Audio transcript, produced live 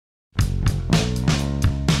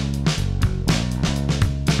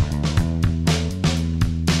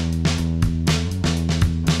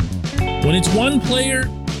When it's one player,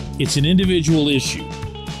 it's an individual issue.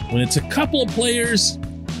 When it's a couple of players,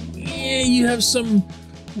 you have some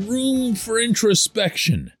room for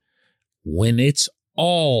introspection. When it's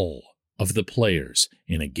all of the players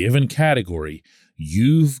in a given category,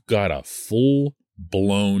 you've got a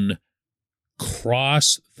full-blown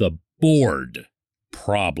cross-the-board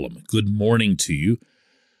problem. Good morning to you.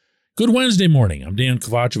 Good Wednesday morning. I'm Dan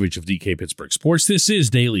Kovacevic of DK Pittsburgh Sports. This is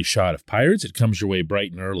Daily Shot of Pirates. It comes your way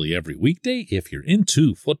bright and early every weekday if you're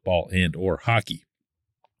into football and or hockey.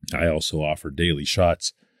 I also offer daily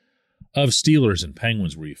shots of Steelers and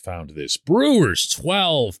Penguins where you found this. Brewers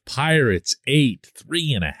 12, Pirates 8,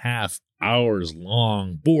 3.5 hours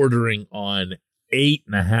long, bordering on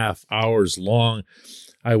 8.5 hours long.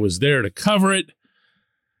 I was there to cover it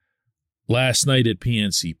last night at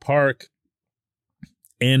PNC Park.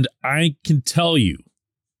 And I can tell you,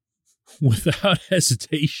 without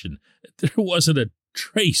hesitation, there wasn't a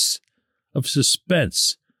trace of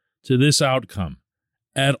suspense to this outcome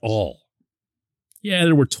at all. Yeah,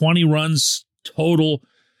 there were 20 runs total.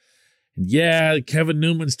 And yeah, Kevin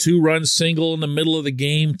Newman's 2-run single in the middle of the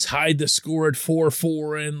game tied the score at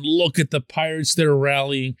 4-4. And look at the Pirates, they're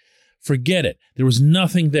rallying. Forget it. There was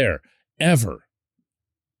nothing there, ever.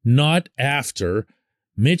 Not after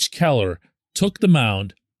Mitch Keller took the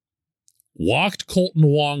mound, walked Colton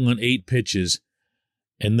Wong on 8 pitches,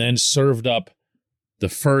 and then served up the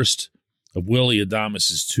first of Willy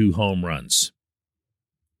Adames' 2 home runs.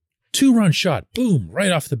 2-run shot, boom,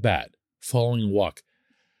 right off the bat, following walk.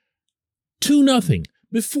 2-0,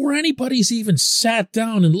 before anybody's even sat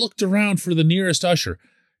down and looked around for the nearest usher.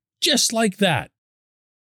 Just like that.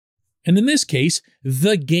 And in this case,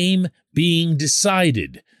 the game being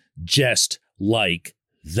decided just like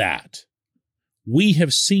that. We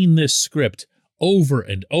have seen this script over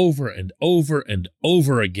and over and over and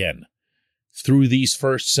over again through these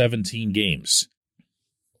first 17 games.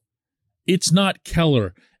 It's not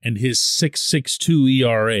Keller and his 6.62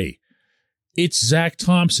 ERA. It's Zach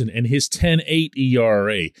Thompson and his 10.8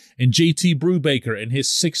 ERA, and JT Brubaker and his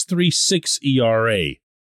 6.36 ERA,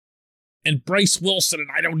 and Bryce Wilson, and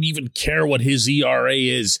I don't even care what his ERA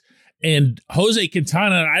is, and Jose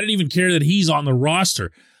Quintana, and I don't even care that he's on the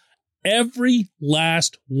roster. Every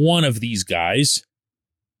last one of these guys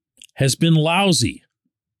has been lousy.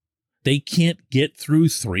 They can't get through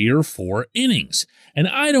 3 or 4 innings. And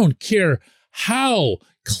I don't care how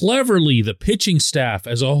cleverly the pitching staff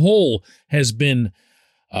as a whole has been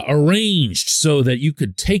arranged so that you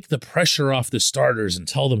could take the pressure off the starters and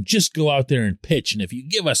tell them, just go out there and pitch. And if you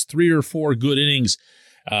give us 3 or 4 good innings,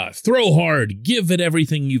 throw hard, give it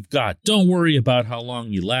everything you've got. Don't worry about how long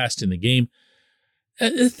you last in the game.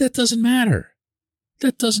 That doesn't matter.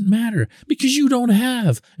 That doesn't matter because you don't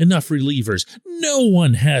have enough relievers. No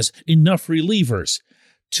one has enough relievers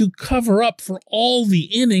to cover up for all the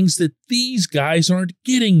innings that these guys aren't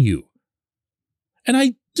getting you. And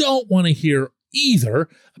I don't want to hear either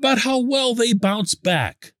about how well they bounce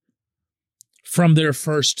back from their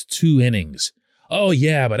first 2 innings. Oh,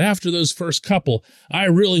 yeah, but after those first couple, I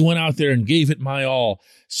really went out there and gave it my all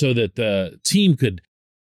so that the team could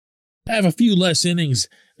have a few less innings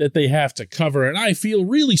that they have to cover, and I feel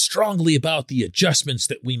really strongly about the adjustments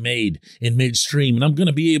that we made in midstream, and I'm going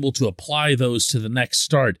to be able to apply those to the next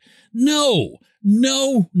start. No.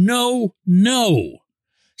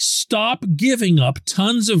 Stop giving up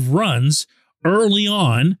tons of runs early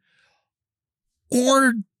on,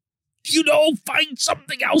 or, find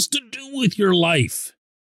something else to do with your life.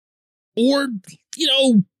 Or,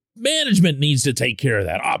 management needs to take care of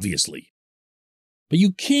that, obviously. But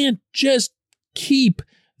you can't just keep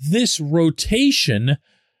this rotation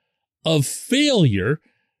of failure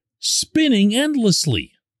spinning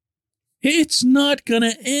endlessly. It's not going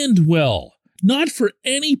to end well. Not for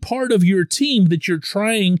any part of your team that you're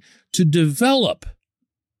trying to develop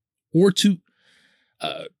or to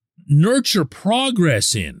nurture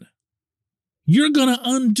progress in. You're going to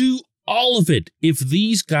undo all of it if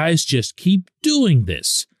these guys just keep doing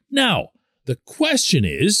this. Now, the question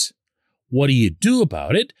is, what do you do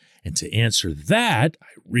about it? And to answer that, I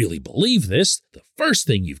really believe this, the first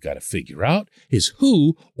thing you've got to figure out is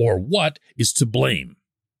who or what is to blame.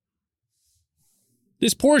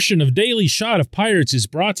 This portion of Daily Shot of Pirates is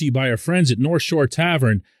brought to you by our friends at North Shore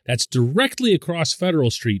Tavern. That's directly across Federal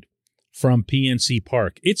Street from PNC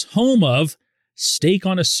Park. It's home of Steak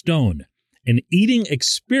on a Stone, an eating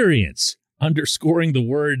experience, underscoring the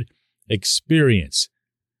word experience.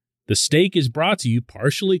 The steak is brought to you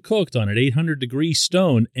partially cooked on an 800-degree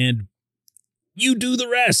stone, and you do the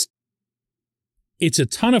rest. It's a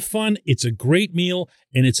ton of fun, it's a great meal,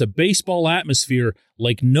 and it's a baseball atmosphere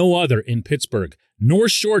like no other in Pittsburgh.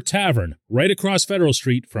 North Shore Tavern, right across Federal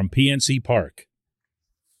Street from PNC Park.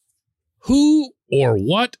 Who or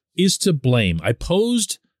what is to blame? I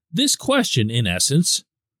posed this question, in essence,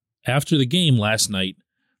 after the game last night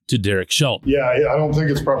to Derek Schultz. Yeah, I don't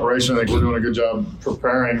think it's preparation. I think we're doing a good job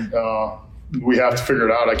preparing. We have to figure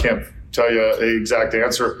it out. I can't tell you an exact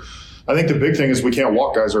answer. I think the big thing is we can't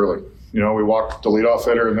walk guys early. We walk the leadoff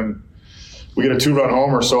hitter and then we get a 2-run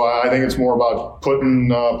homer. So I think it's more about putting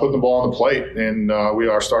the ball on the plate. And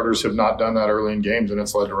our starters have not done that early in games, and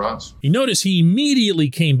it's led to runs. You notice he immediately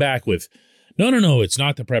came back with, no, it's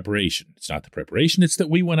not the preparation. It's not the preparation. It's that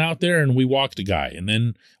we went out there and we walked a guy, and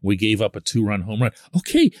then we gave up a 2-run home run.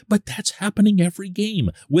 Okay, but that's happening every game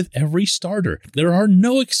with every starter. There are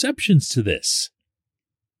no exceptions to this.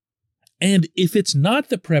 And if it's not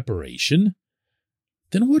the preparation,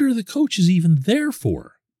 then what are the coaches even there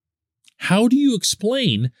for? How do you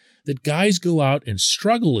explain that guys go out and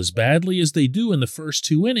struggle as badly as they do in the first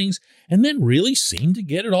 2 innings and then really seem to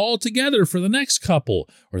get it all together for the next couple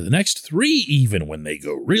or the next 3 even when they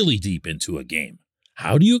go really deep into a game?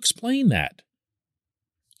 How do you explain that?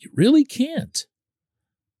 You really can't.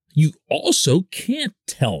 You also can't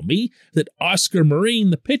tell me that Oscar Marine,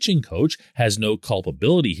 the pitching coach, has no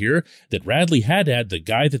culpability here, that Radley Haddad, the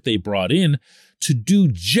guy that they brought in to do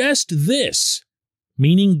just this,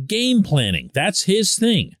 meaning game planning, that's his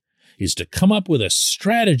thing, is to come up with a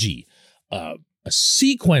strategy, a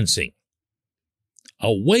sequencing,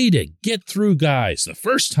 a way to get through guys the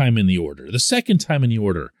first time in the order, the second time in the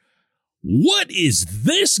order. What is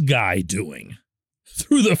this guy doing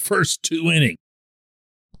through the first 2 innings?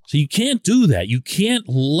 So you can't do that. You can't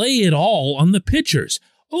lay it all on the pitchers.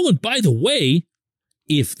 Oh, and by the way,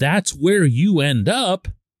 if that's where you end up,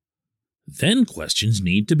 then questions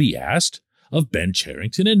need to be asked of Ben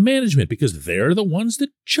Cherington and management, because they're the ones that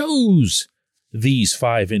chose these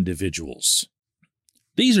 5 individuals.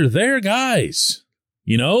 These are their guys,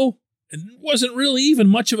 It wasn't really even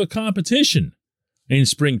much of a competition in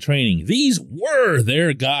spring training. These were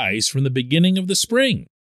their guys from the beginning of the spring.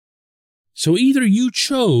 So either you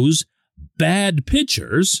chose bad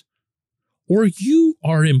pitchers, or you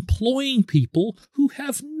are employing people who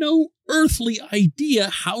have no earthly idea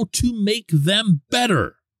how to make them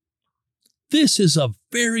better. This is a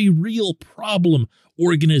very real problem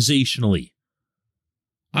organizationally.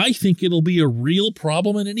 I think it'll be a real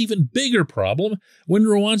problem and an even bigger problem when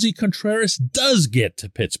Roansy Contreras does get to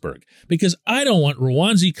Pittsburgh, because I don't want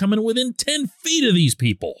Roansy coming within 10 feet of these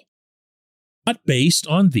people. Not based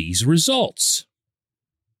on these results.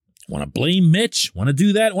 Want to blame Mitch? Want to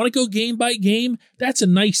do that? Want to go game by game? That's a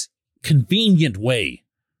nice, convenient way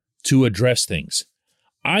to address things.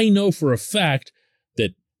 I know for a fact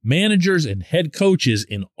that managers and head coaches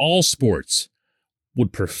in all sports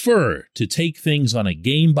would prefer to take things on a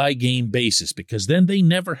game-by-game basis, because then they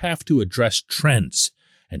never have to address trends.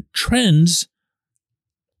 And trends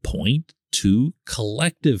point to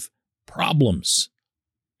collective problems,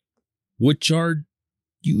 which are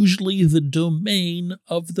usually the domain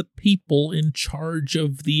of the people in charge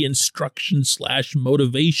of the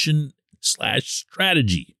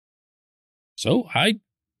instruction/motivation/strategy. So I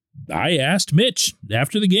asked Mitch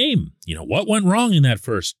after the game, what went wrong in that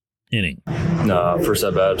first inning? First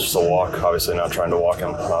at bat, just a walk. Obviously not trying to walk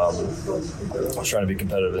him. I was trying to be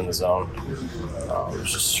competitive in the zone.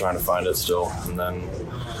 Just trying to find it still. And then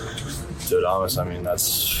to Adames,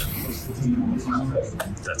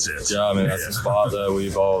 that's it. Yeah, that's the spot that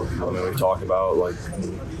we've talked about. Like,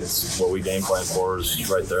 it's what we game plan for is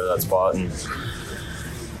right there, that spot. And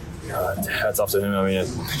hats off to him. He had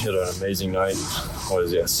an amazing night.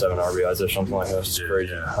 7 RBIs or something like that. It's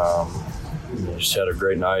crazy. Yeah. He just had a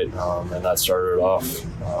great night, and that started it off.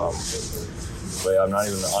 But yeah, I'm not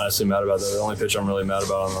even honestly mad about that. The only pitch I'm really mad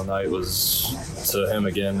about on the night was to him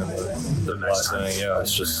again in the last inning. Yeah,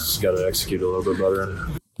 it's just got to execute a little bit better.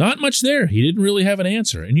 Not much there. He didn't really have an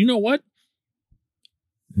answer. And you know what?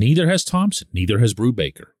 Neither has Thompson. Neither has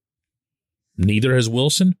Brubaker. Neither has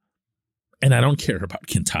Wilson. And I don't care about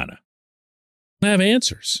Quintana. They have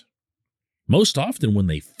answers. Most often when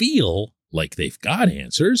they feel like they've got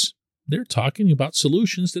answers, they're talking about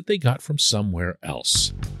solutions that they got from somewhere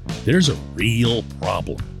else. There's a real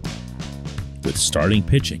problem with starting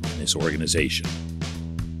pitching in this organization.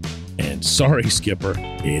 And sorry, Skipper,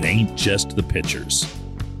 it ain't just the pitchers.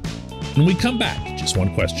 When we come back, just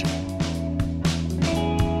one question.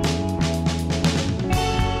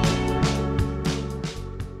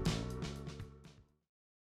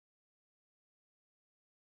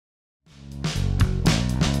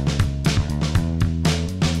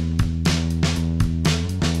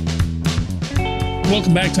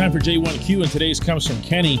 Welcome back. Time for J1Q, and today's comes from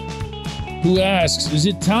Kenny, who asks, is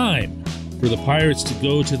it time for the Pirates to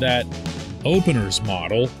go to that openers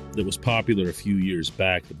model that was popular a few years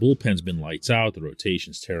back? The bullpen's been lights out. The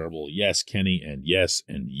rotation's terrible. Yes, Kenny, and yes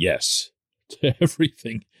to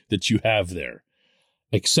everything that you have there,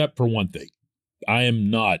 except for one thing. I am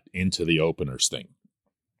not into the openers thing.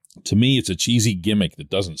 To me, it's a cheesy gimmick that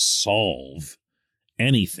doesn't solve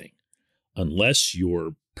anything unless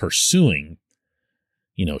you're pursuing,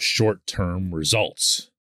 short-term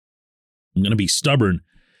results. I'm going to be stubborn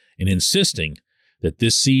in insisting that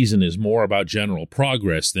this season is more about general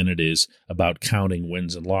progress than it is about counting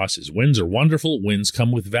wins and losses. Wins are wonderful. Wins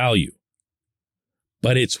come with value.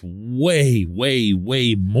 But it's way, way,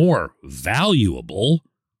 way more valuable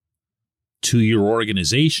to your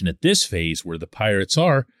organization at this phase where the Pirates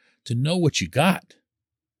are to know what you got,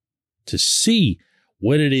 to see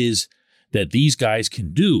what it is that these guys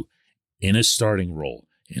can do in a starting role,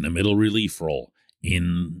 in a middle relief role,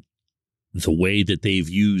 in the way that they've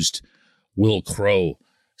used Will Crowe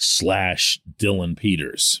 / Dylan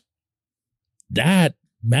Peters. That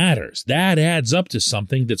matters. That adds up to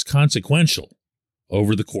something that's consequential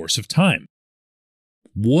over the course of time.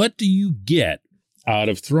 What do you get out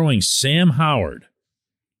of throwing Sam Howard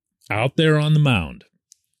out there on the mound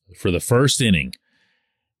for the first inning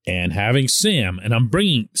and having Sam, and I'm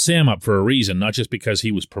bringing Sam up for a reason, not just because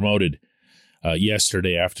he was promoted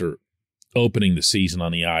yesterday after opening the season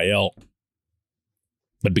on the IL,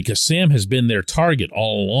 but because Sam has been their target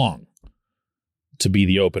all along to be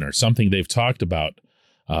the opener, something they've talked about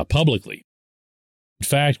publicly. In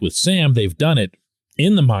fact, with Sam, they've done it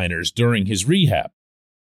in the minors during his rehab.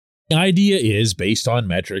 The idea is, based on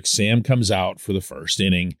metrics, Sam comes out for the first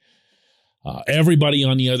inning. Everybody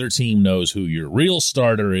on the other team knows who your real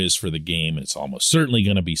starter is for the game. It's almost certainly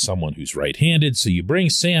going to be someone who's right-handed. So you bring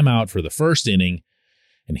Sam out for the first inning,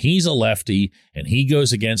 and he's a lefty, and he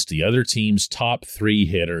goes against the other team's top 3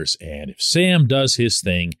 hitters. And if Sam does his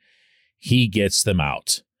thing, he gets them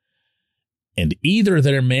out. And either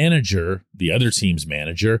their manager, the other team's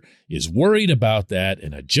manager, is worried about that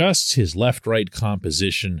and adjusts his left-right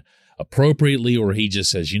composition appropriately, or he just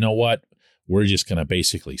says, you know what? We're just going to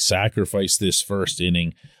basically sacrifice this first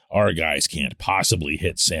inning. Our guys can't possibly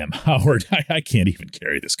hit Sam Howard. I can't even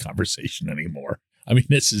carry this conversation anymore. I mean,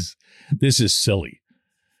 this is silly.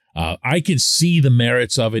 I can see the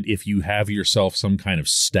merits of it if you have yourself some kind of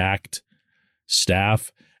stacked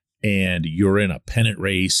staff and you're in a pennant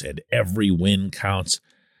race and every win counts.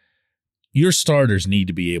 Your starters need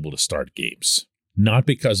to be able to start games, not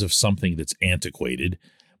because of something that's antiquated,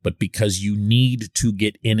 but because you need to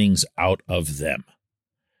get innings out of them.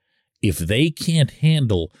 If they can't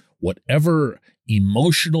handle whatever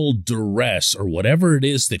emotional duress or whatever it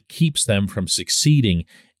is that keeps them from succeeding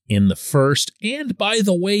in the first and, by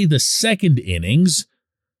the way, the second innings,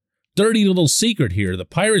 dirty little secret here, the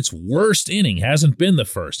Pirates' worst inning hasn't been the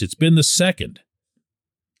first, it's been the second.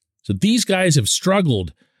 So these guys have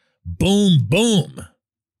struggled boom, boom,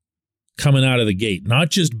 coming out of the gate, not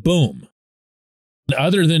just boom.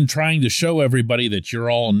 Other than trying to show everybody that you're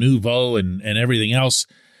all nouveau and everything else,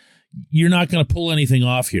 you're not going to pull anything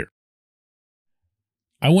off here.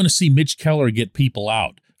 I want to see Mitch Keller get people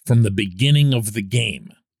out from the beginning of the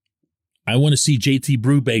game. I want to see JT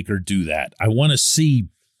Brubaker do that. I want to see...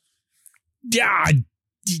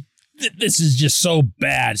 this is just so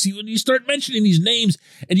bad. See, when you start mentioning these names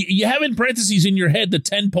and you have in parentheses in your head the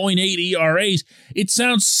 10.8 ERAs, it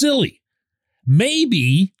sounds silly.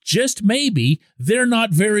 Maybe, just maybe, they're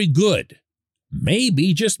not very good.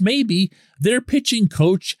 Maybe, just maybe, their pitching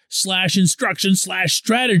coach / instruction /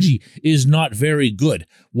 strategy is not very good.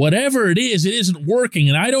 Whatever it isn't working,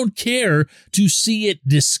 and I don't care to see it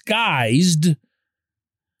disguised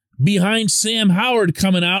behind Sam Howard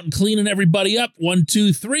coming out and cleaning everybody up 1,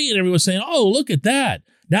 2, 3, and everyone's saying, oh, look at that.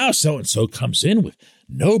 Now so-and-so comes in with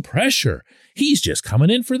no pressure. He's just coming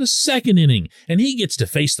in for the second inning, and he gets to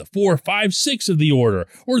face the 4, 5, 6 of the order,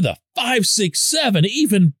 or the 5, 6, 7,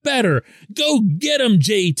 even better. Go get him,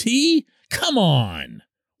 JT. Come on.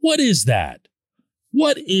 What is that?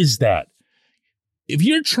 What is that? If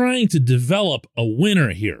you're trying to develop a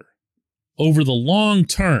winner here over the long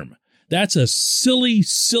term, that's a silly,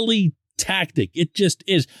 silly tactic. It just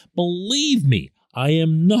is. Believe me, I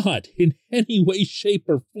am not in any way, shape,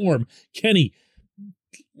 or form, Kenny,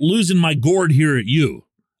 losing my gourd here at you,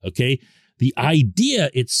 okay? The idea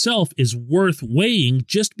itself is worth weighing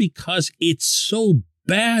just because it's so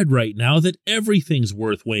bad right now that everything's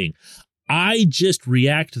worth weighing. I just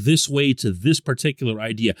react this way to this particular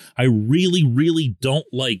idea. I really, really don't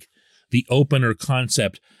like the opener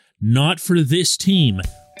concept, not for this team,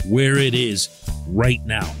 where it is right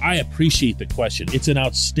now? I appreciate the question. It's an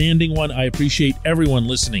outstanding one. I appreciate everyone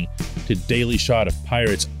listening to Daily Shot of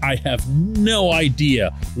Pirates. I have no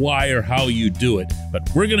idea why or how you do it, but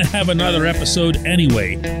we're going to have another episode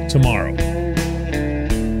anyway tomorrow.